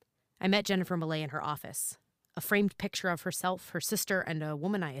 I met Jennifer Millay in her office. A framed picture of herself, her sister, and a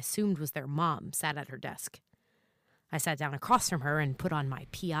woman I assumed was their mom sat at her desk. I sat down across from her and put on my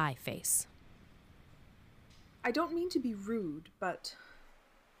PI face. I don't mean to be rude, but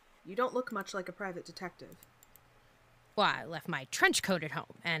you don't look much like a private detective. Well, I left my trench coat at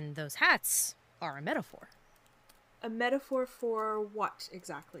home, and those hats are a metaphor. A metaphor for what,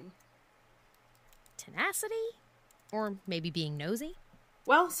 exactly? Tenacity? Or maybe being nosy?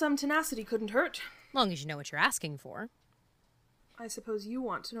 Well, some tenacity couldn't hurt. Long as you know what you're asking for. I suppose you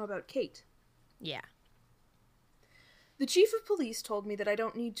want to know about Kate. Yeah. The chief of police told me that I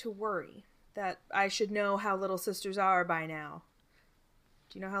don't need to worry, that I should know how little sisters are by now.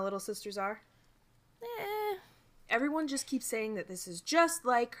 Do you know how little sisters are? Everyone just keeps saying that this is just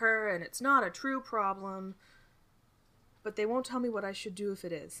like her and it's not a true problem, but they won't tell me what I should do if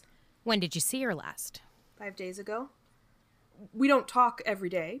it is. When did you see her last? 5 days ago. We don't talk every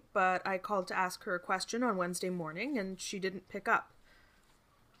day, but I called to ask her a question on Wednesday morning, and she didn't pick up.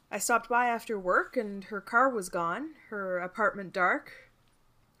 I stopped by after work, and her car was gone, her apartment dark.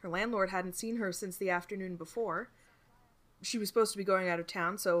 Her landlord hadn't seen her since the afternoon before. She was supposed to be going out of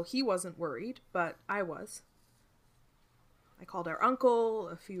town, so he wasn't worried, but I was. I called our uncle,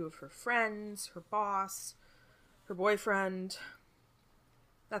 a few of her friends, her boss, her boyfriend.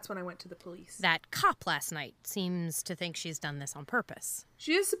 That's when I went to the police. That cop last night seems to think she's done this on purpose.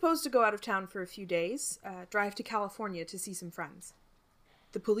 She is supposed to go out of town for a few days, drive to California to see some friends.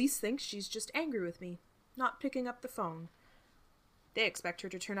 The police think she's just angry with me, not picking up the phone. They expect her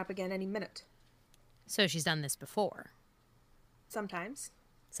to turn up again any minute. So she's done this before? Sometimes.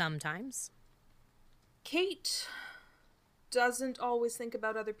 Sometimes? Kate doesn't always think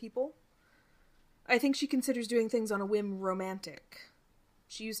about other people. I think she considers doing things on a whim romantic.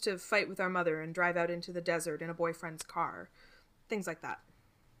 She used to fight with our mother and drive out into the desert in a boyfriend's car. Things like that.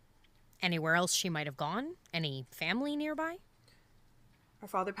 Anywhere else she might have gone? Any family nearby? Our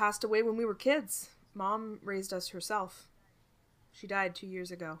father passed away when we were kids. Mom raised us herself. She died 2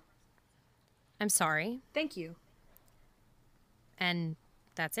 years ago. I'm sorry. Thank you. And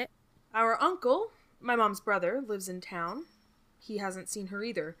that's it? Our uncle, my mom's brother, lives in town. He hasn't seen her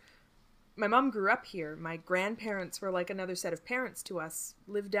either. My mom grew up here. My grandparents were like another set of parents to us,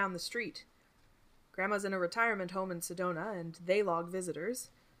 lived down the street. Grandma's in a retirement home in Sedona, and they log visitors.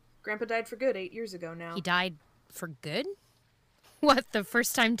 Grandpa died for good 8 years ago now. He died for good? What, the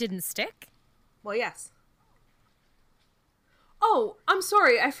first time didn't stick? Well, yes. Oh, I'm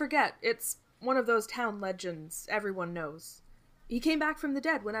sorry, I forget. It's one of those town legends everyone knows. He came back from the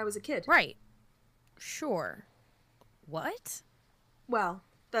dead when I was a kid. Right. Sure. What? Well,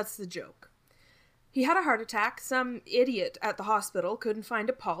 that's the joke. He had a heart attack. Some idiot at the hospital couldn't find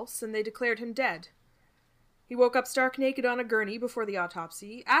a pulse, and they declared him dead. He woke up stark naked on a gurney before the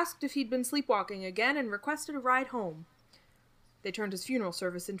autopsy, asked if he'd been sleepwalking again, and requested a ride home. They turned his funeral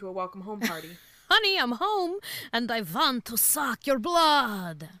service into a welcome home party. Honey, I'm home, and I want to suck your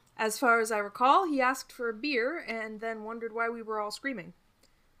blood. As far as I recall, he asked for a beer, and then wondered why we were all screaming.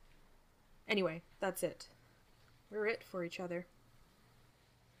 Anyway, that's it. We're it for each other.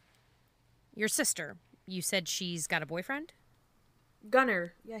 Your sister, you said she's got a boyfriend?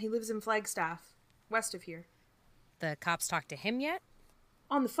 Gunner. Yeah, he lives in Flagstaff, west of here. The cops talked to him yet?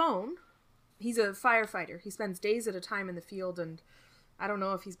 On the phone. He's a firefighter. He spends days at a time in the field, and I don't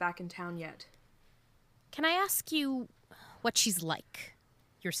know if he's back in town yet. Can I ask you what she's like,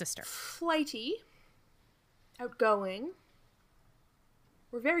 your sister? Flighty. Outgoing.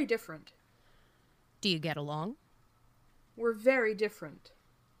 We're very different. Do you get along? We're very different.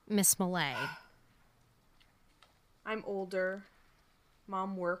 Miss Millay. I'm older.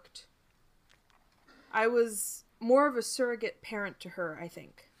 Mom worked. I was more of a surrogate parent to her, I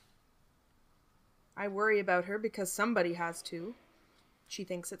think. I worry about her because somebody has to. She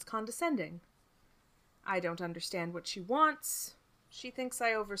thinks it's condescending. I don't understand what she wants. She thinks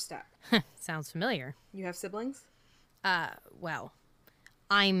I overstep. Sounds familiar. You have siblings? Well,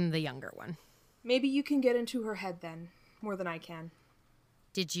 I'm the younger one. Maybe you can get into her head then, more than I can.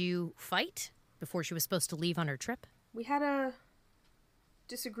 Did you fight before she was supposed to leave on her trip? We had a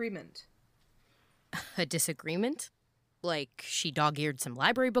disagreement. A disagreement? Like she dog-eared some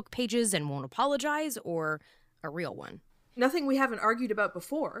library book pages and won't apologize, or a real one? Nothing we haven't argued about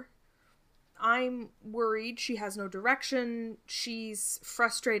before. I'm worried she has no direction. She's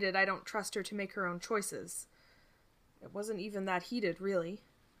frustrated I don't trust her to make her own choices. It wasn't even that heated, really.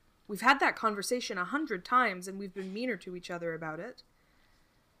 We've had that conversation 100 times, and we've been meaner to each other about it.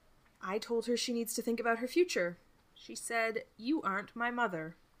 I told her she needs to think about her future. She said, "You aren't my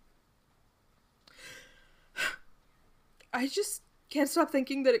mother." I just can't stop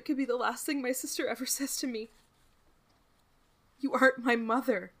thinking that it could be the last thing my sister ever says to me. You aren't my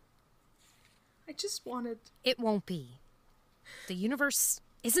mother. I just wanted... It won't be. The universe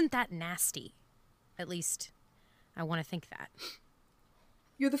isn't that nasty. At least, I want to think that.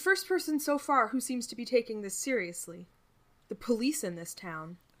 You're the first person so far who seems to be taking this seriously. The police in this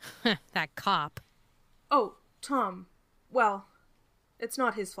town. That cop. Oh, Tom. Well, it's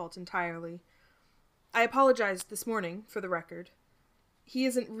not his fault entirely. I apologized this morning, for the record. He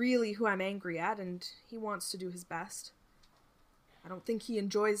isn't really who I'm angry at, and he wants to do his best. I don't think he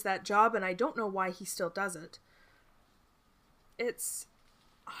enjoys that job, and I don't know why he still does it. It's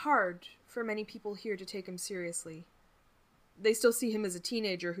hard for many people here to take him seriously. They still see him as a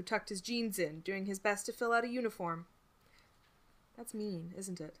teenager who tucked his jeans in, doing his best to fill out a uniform. That's mean,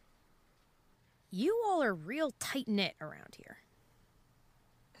 isn't it? You all are real tight-knit around here.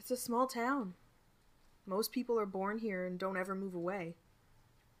 It's a small town. Most people are born here and don't ever move away.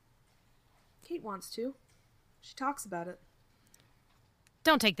 Kate wants to. She talks about it.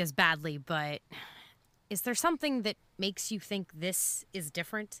 Don't take this badly, but is there something that makes you think this is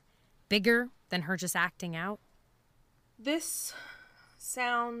different? Bigger than her just acting out? This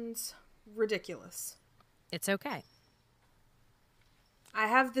sounds ridiculous. It's okay. I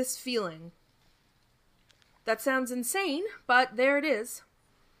have this feeling. That sounds insane, but there it is.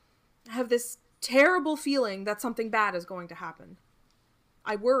 I have this terrible feeling that something bad is going to happen.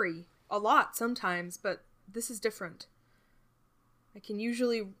 I worry a lot sometimes, but this is different. I can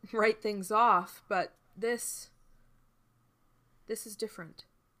usually write things off, but this is different.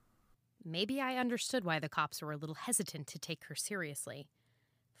 Maybe I understood why the cops were a little hesitant to take her seriously.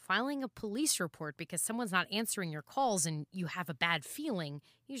 Filing a police report because someone's not answering your calls and you have a bad feeling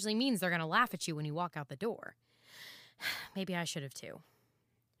usually means they're going to laugh at you when you walk out the door. Maybe I should have too.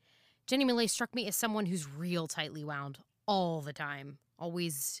 Jenny Millay struck me as someone who's real tightly wound all the time,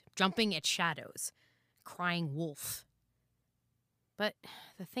 always jumping at shadows, crying wolf. But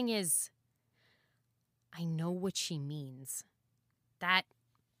the thing is, I know what she means. That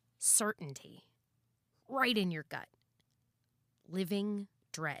certainty, right in your gut. Living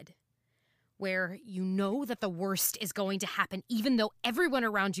dread, where you know that the worst is going to happen even though everyone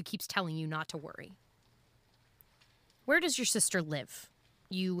around you keeps telling you not to worry. Where does your sister live?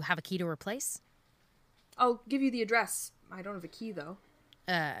 You have a key to her place? I'll give you the address. I don't have a key, though.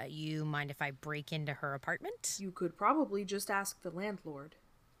 You mind if I break into her apartment? You could probably just ask the landlord.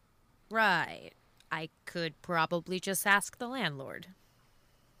 Right. I could probably just ask the landlord.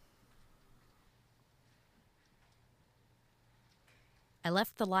 I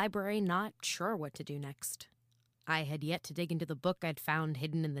left the library not sure what to do next. I had yet to dig into the book I'd found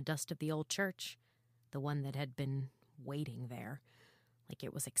hidden in the dust of the old church, the one that had been waiting there, like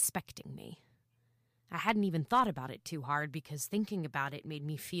it was expecting me. I hadn't even thought about it too hard because thinking about it made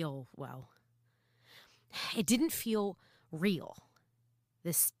me feel, well, it didn't feel real.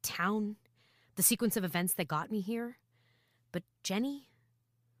 This town, the sequence of events that got me here. But Jenny,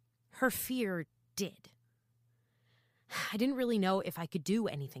 her fear did. I didn't really know if I could do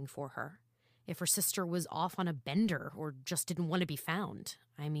anything for her, if her sister was off on a bender or just didn't want to be found.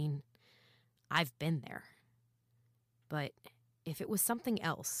 I mean, I've been there. But if it was something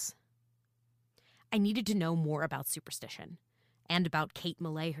else, I needed to know more about Superstition and about Kate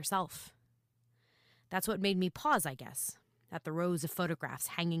Millay herself. That's what made me pause, I guess, at the rows of photographs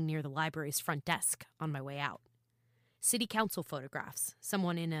hanging near the library's front desk on my way out. City council photographs,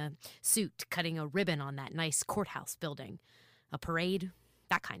 someone in a suit cutting a ribbon on that nice courthouse building, a parade,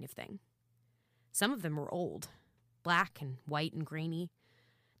 that kind of thing. Some of them were old, black and white and grainy,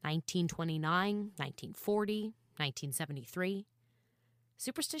 1929, 1940, 1973.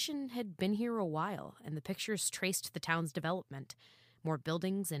 Superstition had been here a while, and the pictures traced the town's development, more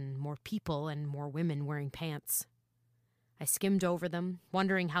buildings and more people and more women wearing pants. I skimmed over them,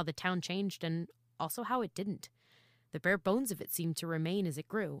 wondering how the town changed and also how it didn't. The bare bones of it seemed to remain as it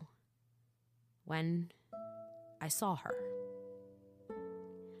grew. When I saw her.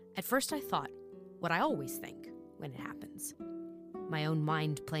 At first I thought what I always think when it happens. My own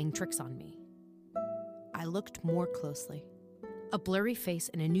mind playing tricks on me. I looked more closely. A blurry face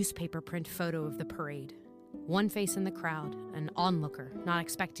in a newspaper print photo of the parade. One face in the crowd, an onlooker, not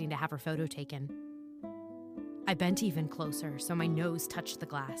expecting to have her photo taken. I bent even closer so my nose touched the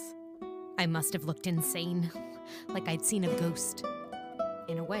glass. I must have looked insane, like I'd seen a ghost.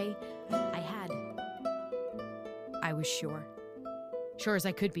 In a way, I had. I was sure. Sure as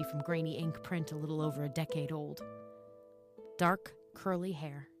I could be from grainy ink print a little over a decade old. Dark, curly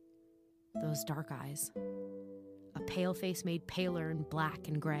hair. Those dark eyes. A pale face made paler in black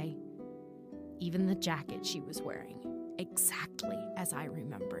and gray. Even the jacket she was wearing, exactly as I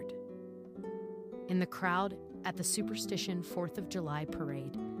remembered. In the crowd at the Superstition 4th of July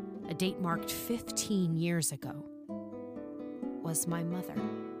parade, a date marked 15 years ago, was my mother.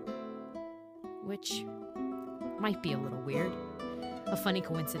 Which might be a little weird. A funny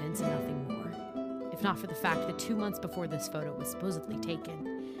coincidence and nothing more. If not for the fact that 2 months before this photo was supposedly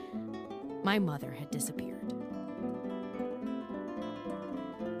taken, my mother had disappeared.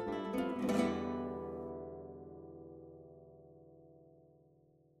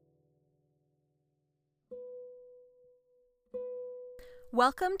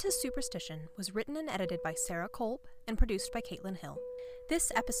 Welcome to Superstition was written and edited by Sarah Kolb and produced by Caitlin Hill.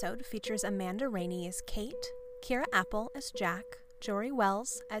 This episode features Amanda Rainey as Kate, Kira Apple as Jack, Jory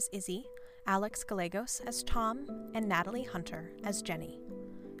Wells as Izzy, Alex Gallegos as Tom, and Natalie Hunter as Jenny.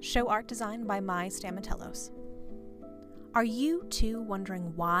 Show art designed by Mai Stamatellos. Are you, too,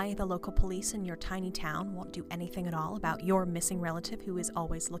 wondering why the local police in your tiny town won't do anything at all about your missing relative who is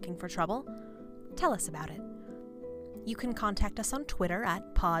always looking for trouble? Tell us about it. You can contact us on Twitter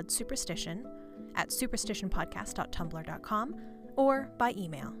at podsuperstition, at superstitionpodcast.tumblr.com, or by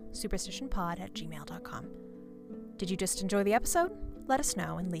email, superstitionpod@gmail.com. Did you just enjoy the episode? Let us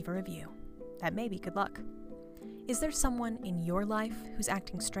know and leave a review. That may be good luck. Is there someone in your life who's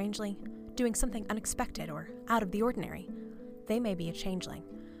acting strangely, doing something unexpected or out of the ordinary? They may be a changeling.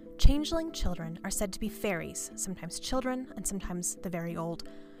 Changeling children are said to be fairies, sometimes children and sometimes the very old,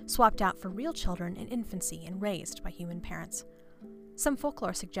 swapped out for real children in infancy and raised by human parents. Some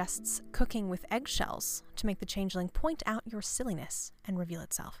folklore suggests cooking with eggshells to make the changeling point out your silliness and reveal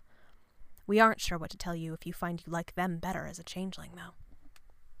itself. We aren't sure what to tell you if you find you like them better as a changeling, though.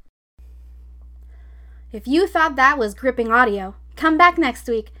 If you thought that was gripping audio, come back next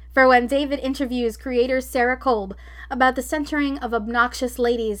week for when David interviews creator Sarah Kolb about the centering of obnoxious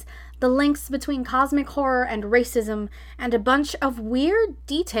ladies, the links between cosmic horror and racism, and a bunch of weird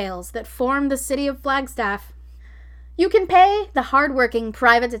details that form the city of Flagstaff. You can pay the hardworking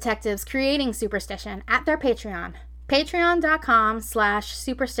private detectives creating Superstition at their Patreon,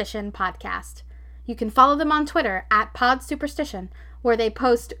 patreon.com/superstitionpodcast. You can follow them on Twitter at podsuperstition, where they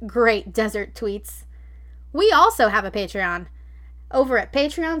post great desert tweets. We also have a Patreon over at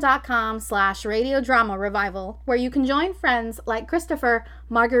patreon.com/radiodramarevival, where you can join friends like Christopher,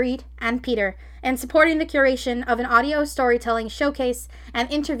 Marguerite, and Peter in supporting the curation of an audio storytelling showcase and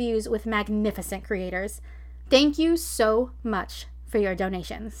interviews with magnificent creators. Thank you so much for your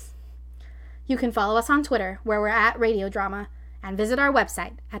donations. You can follow us on Twitter, where we're at Radio Drama, and visit our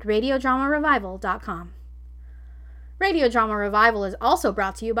website at radiodramarevival.com. Radio Drama Revival is also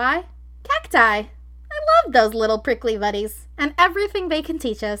brought to you by Cacti. I love those little prickly buddies and everything they can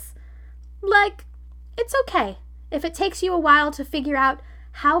teach us. Like, it's okay if it takes you a while to figure out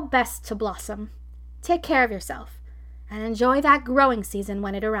how best to blossom. Take care of yourself and enjoy that growing season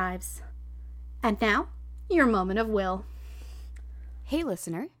when it arrives. And now, your moment of will. Hey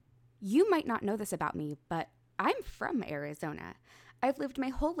listener, you might not know this about me, but I'm from Arizona. I've lived my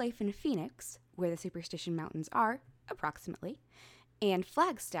whole life in Phoenix, where the Superstition Mountains are, approximately, and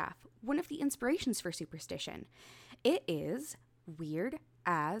Flagstaff, one of the inspirations for Superstition. It is weird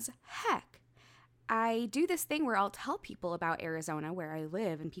as heck. I do this thing where I'll tell people about Arizona, where I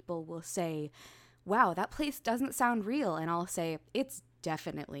live, and people will say, wow, that place doesn't sound real, and I'll say, it's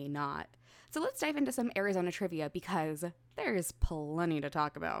definitely not. So let's dive into some Arizona trivia, because there's plenty to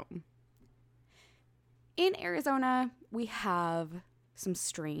talk about. In Arizona, we have some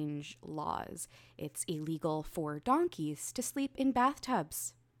strange laws. It's illegal for donkeys to sleep in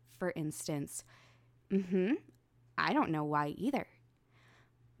bathtubs, for instance. I don't know why either.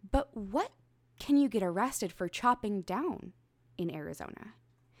 But what can you get arrested for chopping down in Arizona?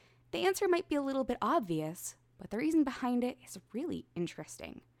 The answer might be a little bit obvious, but the reason behind it is really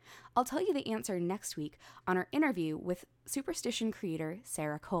interesting. I'll tell you the answer next week on our interview with Superstition creator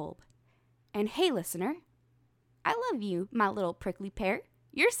Sarah Kolb. And hey, listener, I love you, my little prickly pear.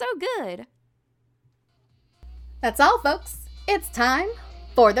 You're so good. That's all, folks. It's time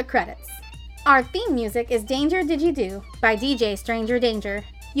for the credits. Our theme music is Danger Did You Do by DJ Stranger Danger.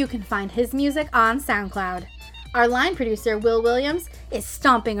 You can find his music on SoundCloud. Our line producer, Will Williams, is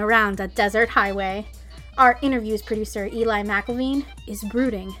stomping around a desert highway. Our interviews producer, Eli McElveen, is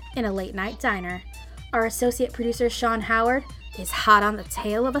brooding in a late-night diner. Our associate producer, Sean Howard, is hot on the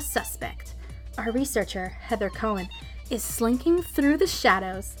tail of a suspect. Our researcher, Heather Cohen, is slinking through the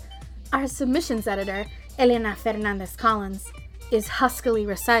shadows. Our submissions editor, Elena Fernandez Collins, is huskily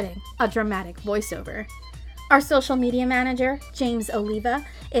reciting a dramatic voiceover. Our social media manager, James Oliva,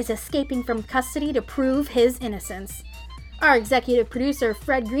 is escaping from custody to prove his innocence. Our executive producer,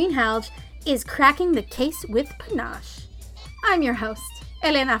 Fred Greenhalgh, is cracking the case with panache. I'm your host,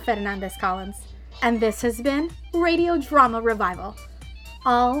 Elena Fernandez Collins, and this has been Radio Drama Revival.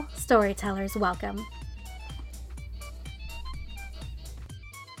 All storytellers welcome.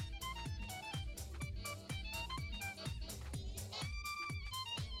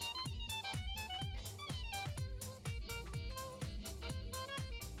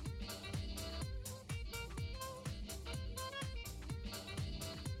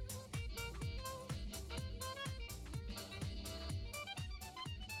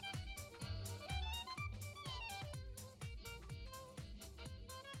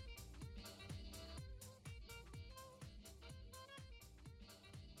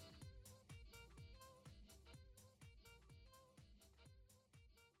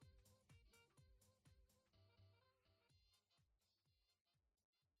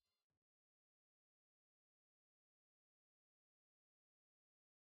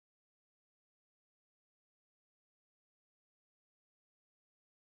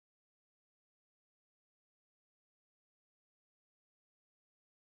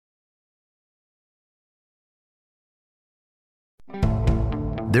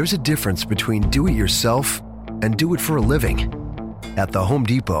 There's a difference between do it yourself and do it for a living. At the Home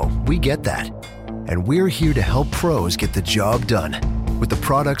Depot, we get that. And we're here to help pros get the job done with the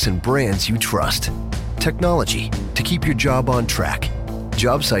products and brands you trust. Technology to keep your job on track.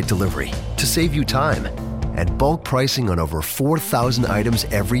 job site delivery to save you time, and bulk pricing on over 4,000 items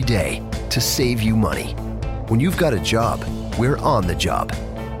every day to save you money. When you've got a job, we're on the job.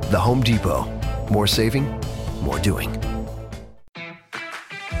 The Home Depot. More saving, more doing.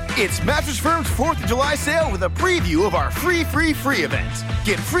 It's Mattress Firm's 4th of July sale with a preview of our free event.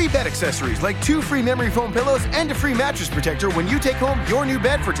 Get free bed accessories like 2 free memory foam pillows and a free mattress protector when you take home your new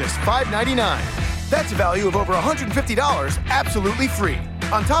bed for just $5.99. That's a value of over $150 absolutely free.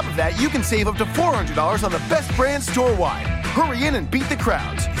 On top of that, you can save up to $400 on the best brands store-wide. Hurry in and beat the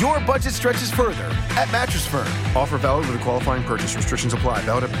crowds. Your budget stretches further at Mattress Firm. Offer valid with a qualifying purchase. Restrictions apply.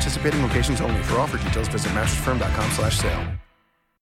 Valid at participating locations only. For offer details, visit mattressfirm.com/sale.